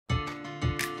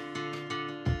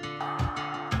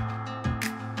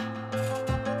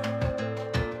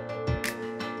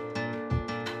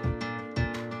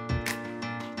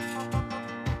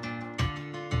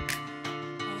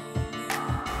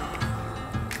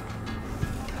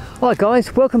Hi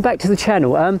guys, welcome back to the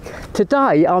channel.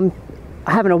 Today I'm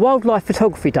having a wildlife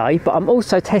photography day, but I'm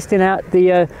also testing out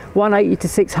the 180 to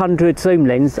 600 zoom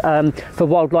lens for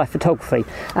wildlife photography.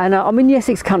 And I'm in the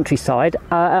Essex countryside,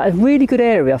 a really good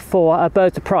area for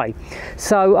birds of prey.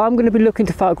 So I'm going to be looking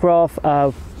to photograph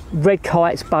red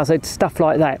kites, buzzards, stuff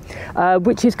like that,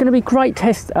 which is going to be great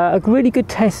test, a really good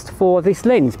test for this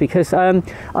lens, because I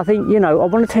think, you know, I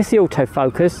want to test the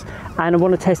autofocus and I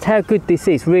want to test how good this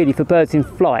is really for birds in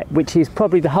flight, which is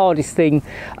probably the hardest thing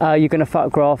you're going to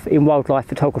photograph in wildlife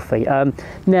photography.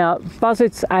 Now,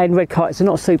 buzzards and red kites are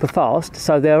not super fast,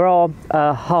 so there are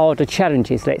harder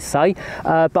challenges, let's say,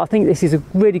 but I think this is a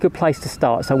really good place to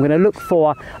start. So I'm going to look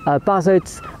for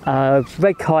buzzards,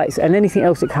 red kites and anything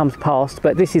else that comes past,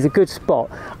 but this is a good spot,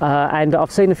 and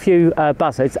I've seen a few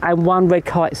buzzards and one red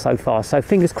kite so far, so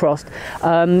fingers crossed.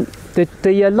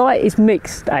 The light is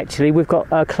mixed actually. We've got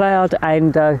a cloud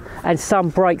and some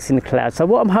breaks in the cloud, so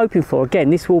what I'm hoping for,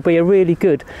 again, this will be a really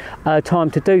good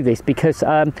time to do this, because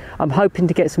I'm hoping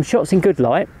to get some shots in good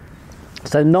light,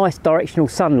 so nice directional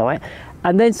sunlight,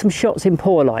 and then some shots in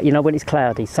poor light, you know, when it's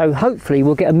cloudy. So hopefully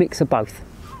we'll get a mix of both.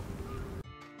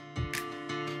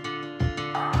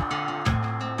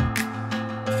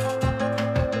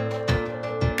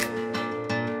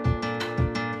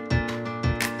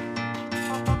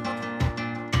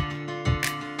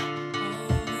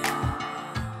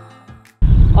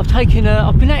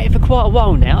 I've been at it for quite a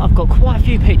while now. I've got quite a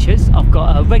few pictures. I've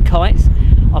got red kites,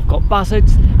 I've got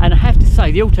buzzards, and I have to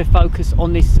say the autofocus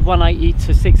on this 180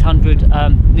 to 600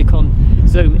 Nikon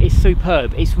zoom is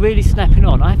superb. It's really snapping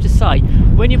on. I have to say,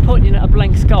 when you're pointing at a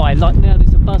blank sky, like now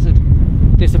there's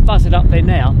a buzzard up there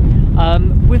now,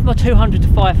 with my 200 to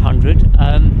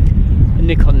 500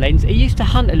 Nikon lens, it used to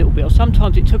hunt a little bit, or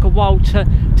sometimes it took a while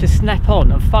to snap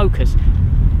on and focus.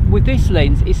 With this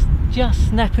lens, it's just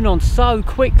snapping on so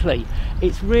quickly.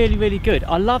 It's really good.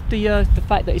 I love the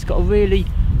fact that it's got a really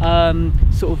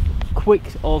sort of quick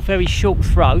or very short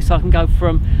throw, so I can go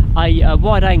from a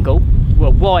wide angle,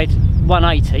 well, wide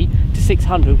 180 to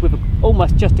 600 with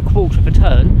almost just a quarter of a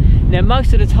turn. Now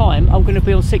most of the time I'm going to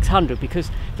be on 600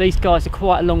 because these guys are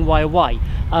quite a long way away,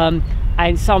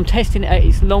 and so I'm testing it at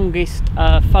its longest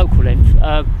focal length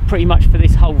pretty much for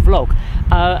this whole vlog.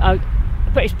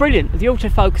 But it's brilliant. The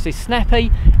autofocus is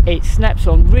snappy, it snaps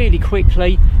on really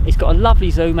quickly, it's got a lovely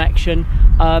zoom action,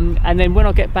 and then when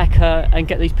I get back and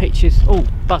get these pictures, oh,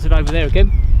 buzzard over there again.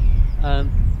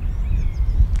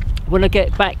 When I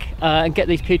get back and get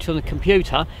these pictures on the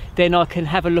computer, then I can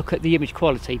have a look at the image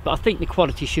quality, but I think the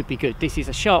quality should be good. This is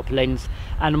a sharp lens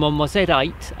and I'm on my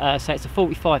Z8, so it's a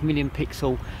 45 million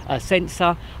pixel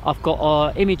sensor. I've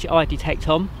got image eye detect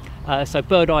on, so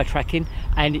bird eye tracking,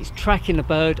 and it's tracking the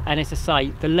bird, and as I say,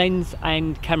 the lens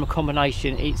and camera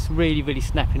combination, it's really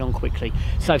snapping on quickly.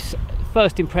 So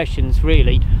first impressions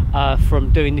really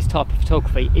from doing this type of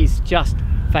photography is just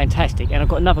fantastic. And I've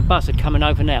got another buzzard coming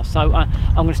over now, so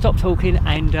I'm going to stop talking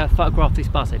and photograph this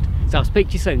buzzard. So I'll speak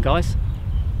to you soon, guys.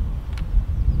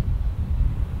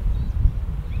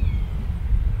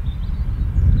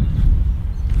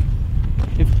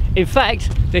 In fact,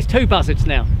 there's two buzzards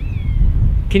now.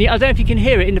 I don't know if you can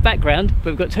hear it in the background,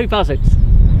 but we've got two buzzards.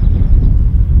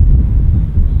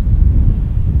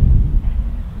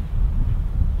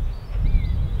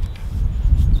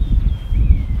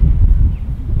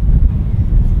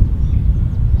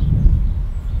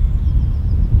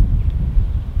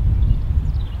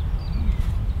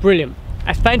 Brilliant,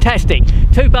 that's fantastic.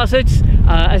 Two buzzards,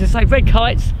 as I say, red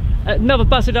kites, another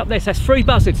buzzard up there, so that's three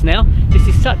buzzards now. This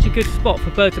is such a good spot for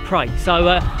birds of prey, so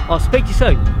I'll speak to you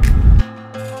soon.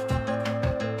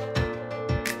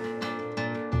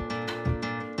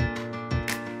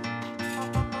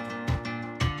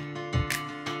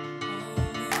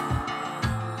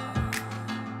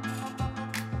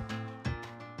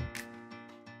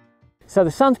 So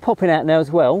the sun's popping out now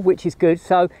as well, which is good,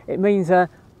 so it means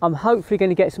I'm hopefully going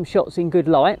to get some shots in good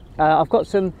light. I've got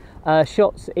some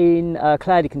shots in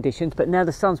cloudy conditions, but now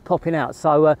the sun's popping out,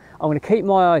 so I'm going to keep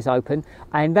my eyes open,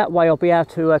 and that way I'll be able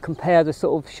to compare the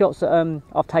sort of shots that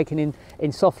I've taken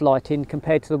in soft lighting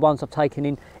compared to the ones I've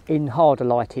taken in harder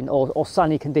lighting or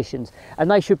sunny conditions,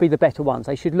 and they should be the better ones.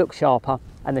 They should look sharper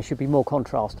and there should be more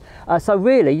contrast. So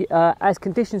really, as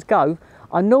conditions go,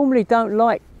 I normally don't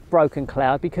like broken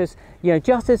cloud, because, you know,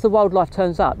 just as the wildlife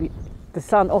turns up, the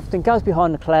sun often goes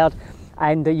behind the cloud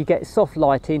and you get soft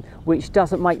lighting, which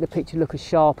doesn't make the picture look as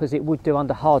sharp as it would do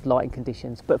under hard lighting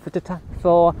conditions. But for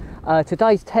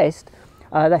today's test,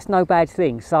 that's no bad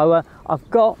thing. So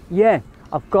I've got I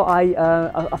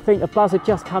think a buzzard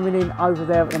just coming in over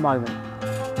there at the moment.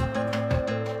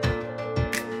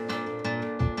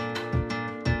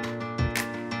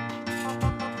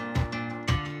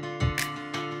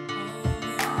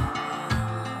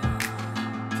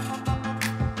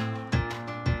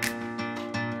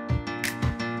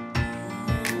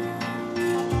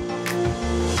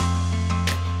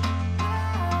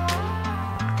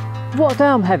 What a day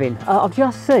I'm having. I've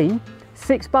just seen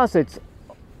 6 buzzards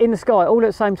in the sky all at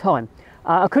the same time.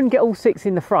 I couldn't get all 6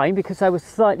 in the frame because they were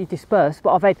slightly dispersed,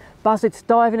 but I've had buzzards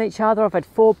diving each other. I've had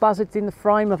 4 buzzards in the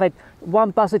frame. I've had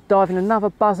 1 buzzard diving another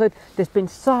buzzard. There's been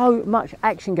so much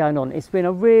action going on. It's been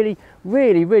a really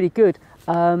good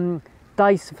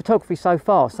day's photography so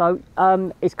far. So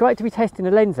it's great to be testing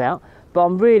the lens out, but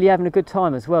I'm really having a good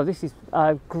time as well. This is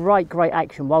great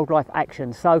action, wildlife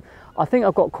action. So I think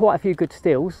I've got quite a few good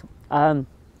stills. And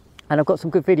I've got some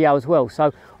good video as well,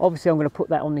 so obviously I'm going to put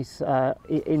that on this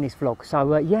in this vlog.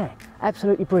 So yeah,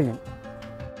 absolutely brilliant.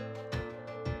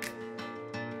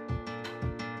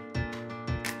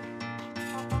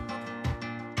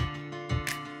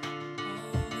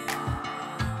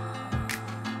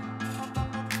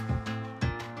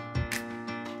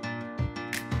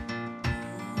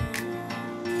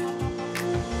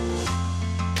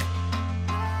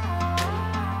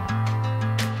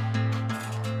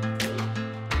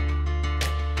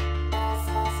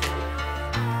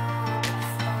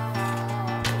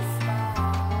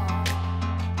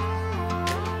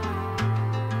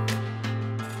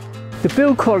 The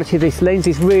build quality of this lens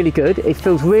is really good. It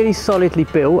feels really solidly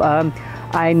built,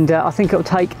 and I think it'll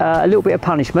take a little bit of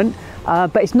punishment,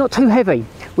 but it's not too heavy,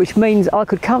 which means I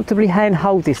could comfortably hand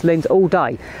hold this lens all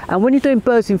day. And when you're doing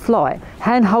birds in flight,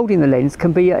 hand holding the lens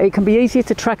can be easier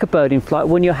to track a bird in flight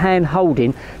when you're hand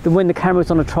holding than when the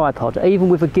camera's on a tripod, even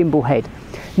with a gimbal head.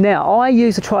 Now, I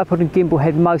use a tripod and gimbal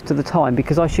head most of the time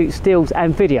because I shoot stills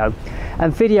and video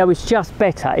is just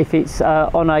better if it's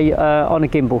on a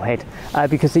gimbal head,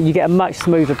 because you get a much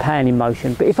smoother panning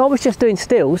motion. But if I was just doing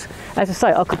stills, as I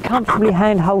say, I could comfortably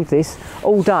hand hold this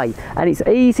all day, and it's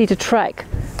easy to track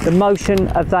the motion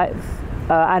of that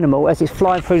animal as it's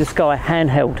flying through the sky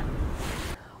handheld.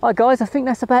 Alright guys, I think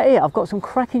that's about it. I've got some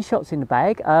cracking shots in the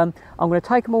bag. I'm going to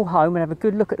take them all home and have a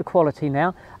good look at the quality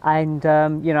now, and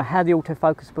you know, how the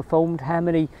autofocus performed, how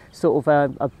many sort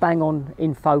of bang on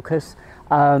in focus,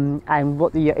 and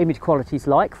what the image quality is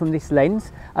like from this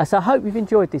lens. So I hope you've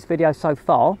enjoyed this video so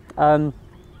far, and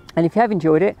if you have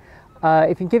enjoyed it, if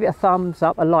you can give it a thumbs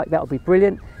up, a like, that would be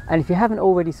brilliant. And if you haven't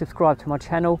already subscribed to my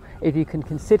channel, if you can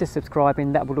consider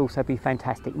subscribing, that would also be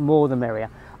fantastic, more the merrier.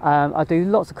 I do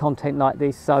lots of content like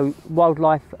this, so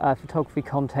wildlife photography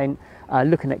content,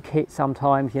 looking at kits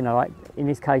sometimes, you know, like in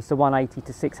this case the 180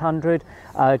 to 600,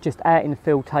 just out in the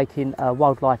field taking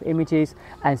wildlife images,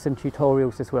 and some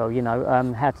tutorials as well, you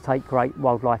know, how to take great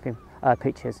wildlife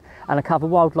pictures. And I cover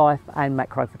wildlife and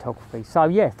macro photography. So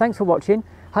yeah, thanks for watching,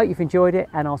 hope you've enjoyed it,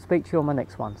 and I'll speak to you on my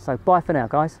next one. So bye for now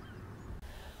guys.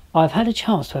 I've had a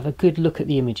chance to have a good look at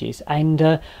the images,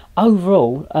 and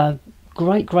overall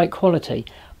great quality.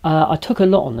 I took a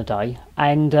lot on the day,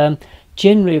 and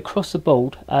generally across the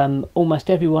board almost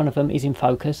every one of them is in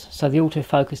focus, so the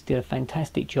autofocus did a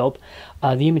fantastic job.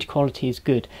 The image quality is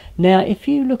good. Now if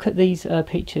you look at these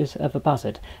pictures of a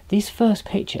buzzard, this first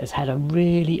picture has had a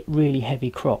really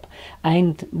heavy crop,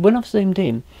 and when I've zoomed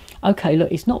in, okay,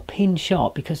 look, it's not pin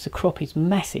sharp because the crop is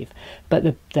massive, but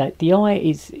the eye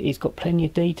is got plenty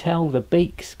of detail, the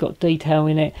beak's got detail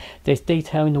in it, there's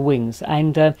detail in the wings.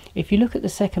 And if you look at the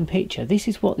second picture, this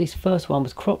is what this first one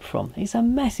was cropped from. It's a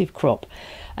massive crop,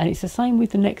 and it's the same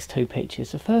with the next 2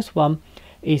 pictures. The first one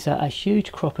is a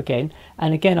huge crop again,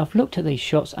 and again I've looked at these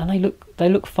shots and they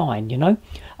look fine, you know.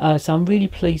 So I'm really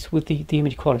pleased with the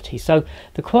image quality. So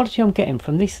the quality I'm getting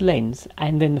from this lens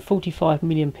and then the 45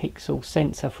 million pixel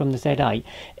sensor from the Z8,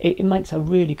 it makes a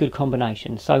really good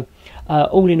combination. So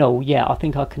all in all, yeah, I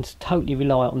think I can totally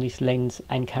rely on this lens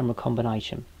and camera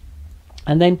combination.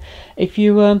 And then if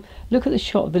you look at the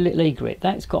shot of the little egret,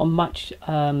 that's got a much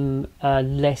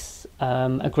less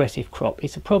aggressive crop.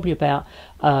 It's probably about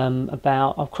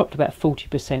I've cropped about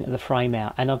 40% of the frame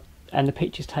out, and the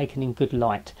picture's taken in good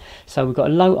light. So we've got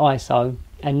a low ISO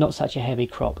and not such a heavy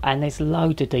crop, and there's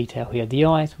loads of detail here. The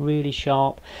eye is really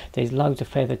sharp, there's loads of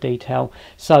feather detail.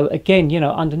 So again, you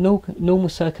know, under normal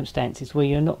circumstances where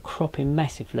you're not cropping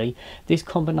massively, this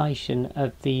combination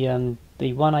of the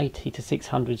 180 to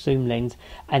 600 zoom lens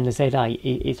and the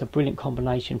Z8 is a brilliant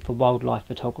combination for wildlife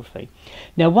photography.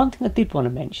 Now one thing I did want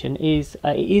to mention is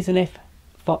it is an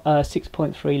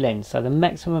f6.3 lens, so the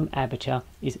maximum aperture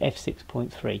is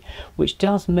f6.3, which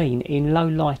does mean in low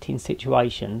lighting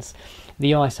situations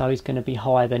the ISO is going to be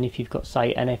higher than if you've got,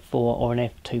 say, an f4 or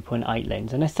an f2.8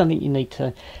 lens, and that's something you need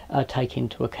to take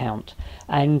into account.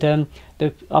 And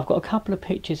I've got a couple of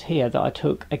pictures here that I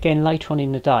took again later on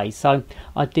in the day. So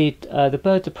I did the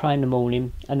birds of prey in the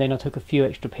morning, and then I took a few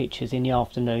extra pictures in the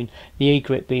afternoon, the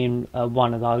egret being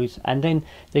one of those, and then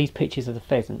these pictures of the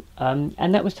pheasant,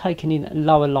 and that was taken in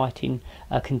lower lighting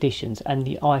conditions, and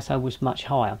the ISO was much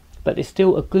higher. but there's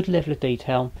still a good level of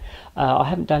detail. I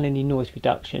haven't done any noise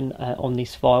reduction on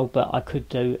this file, but I could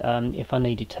do if I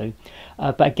needed to.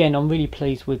 But again, I'm really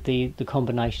pleased with the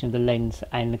combination of the lens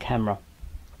and the camera.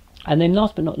 And then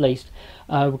last but not least,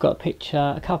 we've got a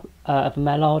picture, of a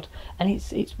mallard, and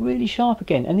it's really sharp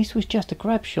again. And this was just a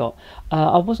grab shot.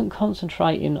 I wasn't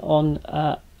concentrating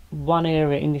on one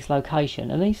area in this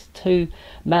location, and these two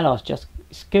mallards just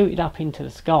scooted up into the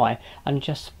sky and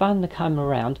just spun the camera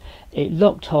around. It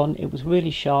locked on, it was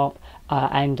really sharp,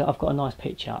 and I've got a nice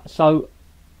picture. So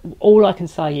all I can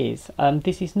say is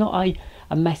this is not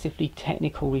a massively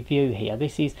technical review here.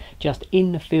 This is just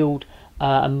in the field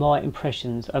and my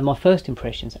impressions, my first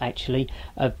impressions actually,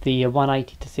 of the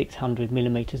 180 to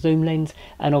 600mm zoom lens,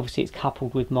 and obviously it's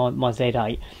coupled with my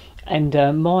Z8,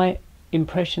 and my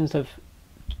impressions of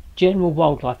general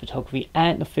wildlife photography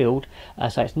out in the field.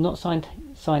 So it's not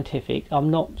scientific. I'm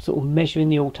not sort of measuring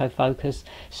the autofocus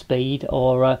speed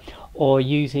or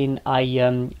using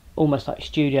a almost like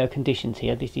studio conditions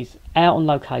here. This is out on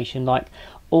location like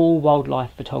all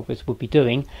wildlife photographers would be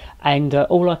doing, and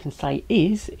all I can say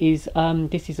is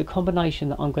this is a combination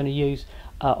that I'm going to use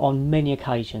on many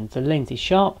occasions. The lens is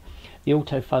sharp, the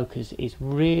autofocus is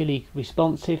really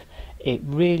responsive, it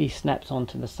really snaps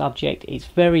onto the subject, it's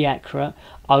very accurate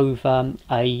over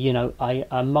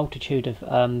a multitude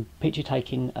of picture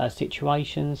taking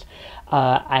situations,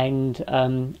 and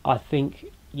I think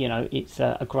it's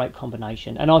a great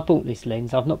combination. And I bought this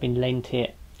lens, I've not been lent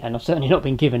it, and I've certainly not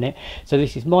been given it, so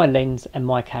this is my lens and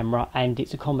my camera, and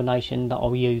it's a combination that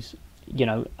I'll use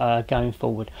going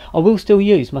forward. I will still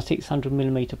use my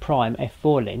 600mm prime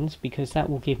f4 lens because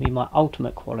that will give me my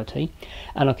ultimate quality,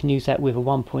 and I can use that with a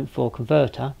 1.4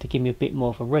 converter to give me a bit more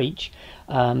of a reach.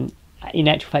 In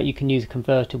actual fact, you can use a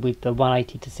converter with the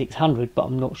 180 to 600, but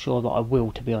I'm not sure that I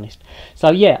will, to be honest.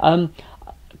 So yeah,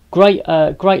 great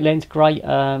lens,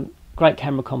 great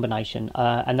camera combination,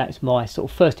 and that's my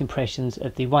sort of first impressions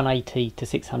of the 180 to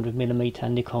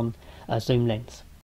 600mm Nikon zoom lens.